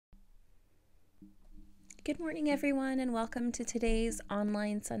Good morning, everyone, and welcome to today's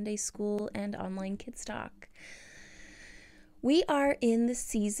online Sunday School and online Kids Talk. We are in the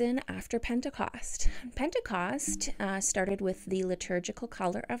season after Pentecost. Pentecost started with the liturgical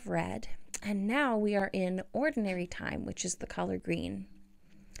color of red, and now we are in ordinary time, which is the color green.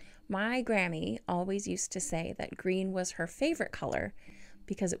 My Grammy always used to say that green was her favorite color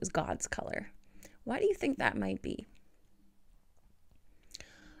because it was God's color. Why do you think that might be?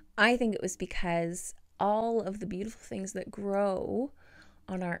 I think it was because all of the beautiful things that grow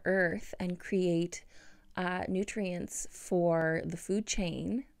on our earth and create nutrients for the food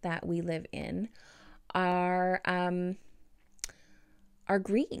chain that we live in are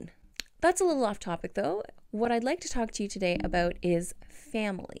green. That's a little off topic though. What I'd like to talk to you today about is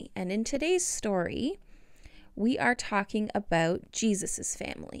family. And in today's story, we are talking about Jesus's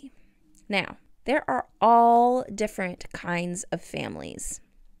family. Now, there are all different kinds of families.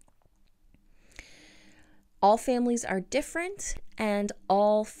 All families are different and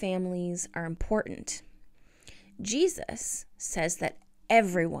all families are important. Jesus says that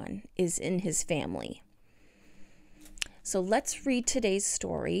everyone is in his family. So let's read today's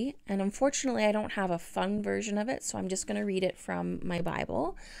story. And unfortunately, I don't have a fun version of it, so I'm just going to read it from my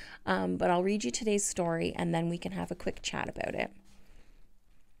Bible. But I'll read you today's story and then we can have a quick chat about it.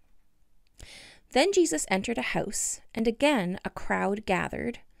 Then Jesus entered a house, and again a crowd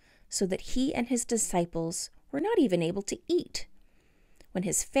gathered, so that he and his disciples were not even able to eat. When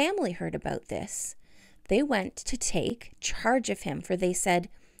his family heard about this, they went to take charge of him, for they said,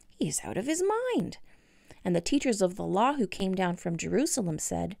 "He is out of his mind." And the teachers of the law who came down from Jerusalem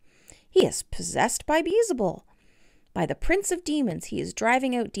said, "He is possessed by Beelzebul. By the prince of demons he is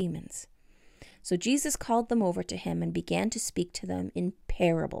driving out demons." So Jesus called them over to him and began to speak to them in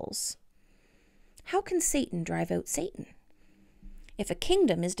parables. "How can Satan drive out Satan? If a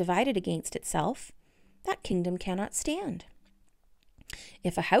kingdom is divided against itself, that kingdom cannot stand.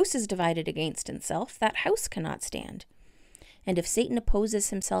 If a house is divided against itself, that house cannot stand. And if Satan opposes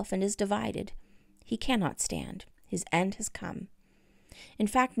himself and is divided, he cannot stand. His end has come. In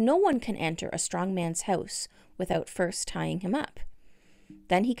fact, no one can enter a strong man's house without first tying him up.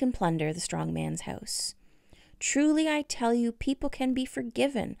 Then he can plunder the strong man's house. Truly, I tell you, people can be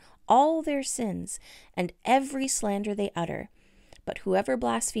forgiven all their sins and every slander they utter. But whoever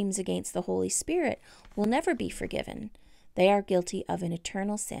blasphemes against the Holy Spirit will never be forgiven. They are guilty of an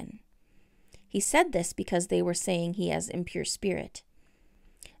eternal sin." He said this because they were saying he has impure spirit.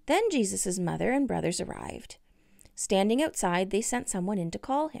 Then Jesus' mother and brothers arrived. Standing outside, they sent someone in to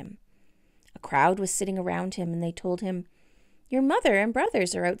call him. A crowd was sitting around him, and they told him, "Your mother and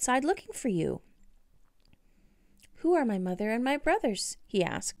brothers are outside looking for you." "Who are my mother and my brothers?" he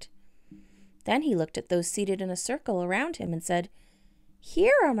asked. Then he looked at those seated in a circle around him and said,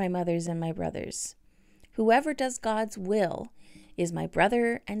 "Here are my mothers and my brothers. Whoever does God's will is my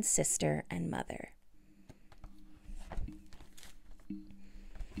brother and sister and mother."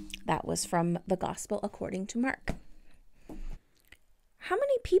 That was from the Gospel according to Mark. How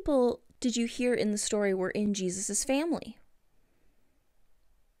many people did you hear in the story were in Jesus' family?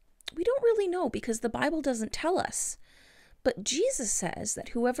 We don't really know because the Bible doesn't tell us. But Jesus says that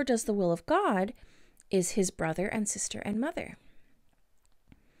whoever does the will of God is his brother and sister and mother.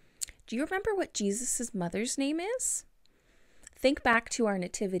 Do you remember what Jesus' mother's name is? Think back to our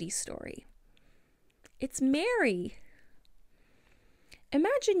nativity story. It's Mary.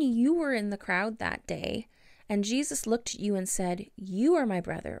 Imagine you were in the crowd that day and Jesus looked at you and said, "You are my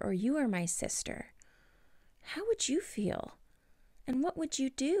brother," or "You are my sister." How would you feel? And what would you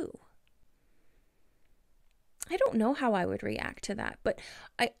do? I don't know how I would react to that, but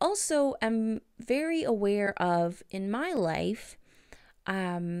I also am very aware of, in my life,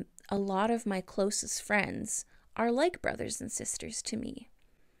 a lot of my closest friends are like brothers and sisters to me.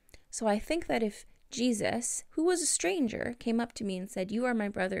 So I think that if Jesus, who was a stranger, came up to me and said, "You are my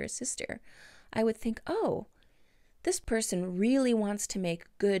brother or sister," I would think, oh, this person really wants to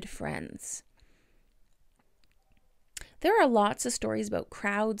make good friends. There are lots of stories about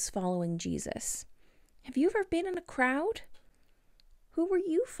crowds following Jesus. Have you ever been in a crowd? Who were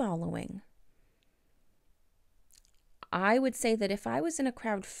you following? I would say that if I was in a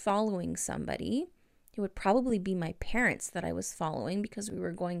crowd following somebody, it would probably be my parents that I was following because we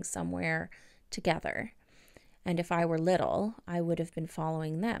were going somewhere together. And if I were little, I would have been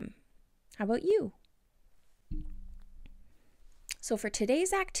following them. How about you? So for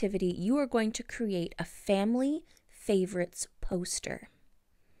today's activity, you are going to create a family favorites poster.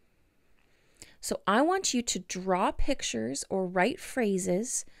 So I want you to draw pictures or write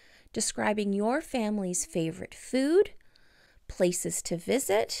phrases describing your family's favorite food, places to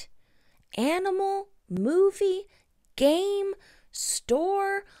visit, animal, movie, game,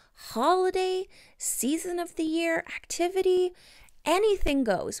 store, holiday, season of the year, activity, anything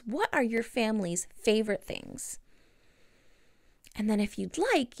goes. What are your family's favorite things? And then if you'd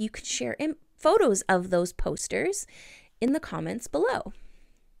like, you could share photos of those posters in the comments below.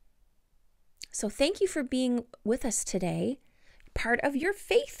 So thank you for being with us today, part of your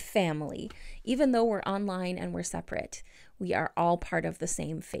faith family. Even though we're online and we're separate, we are all part of the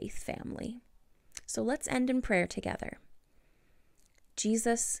same faith family. So let's end in prayer together.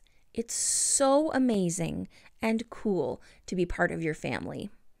 Jesus, it's so amazing and cool to be part of your family.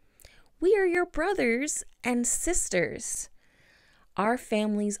 We are your brothers and sisters. Our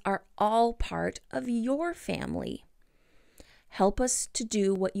families are all part of your family. Help us to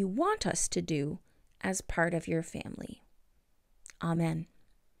do what you want us to do as part of your family. Amen.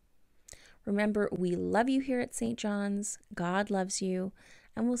 Remember, we love you here at St. John's. God loves you,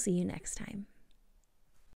 and we'll see you next time.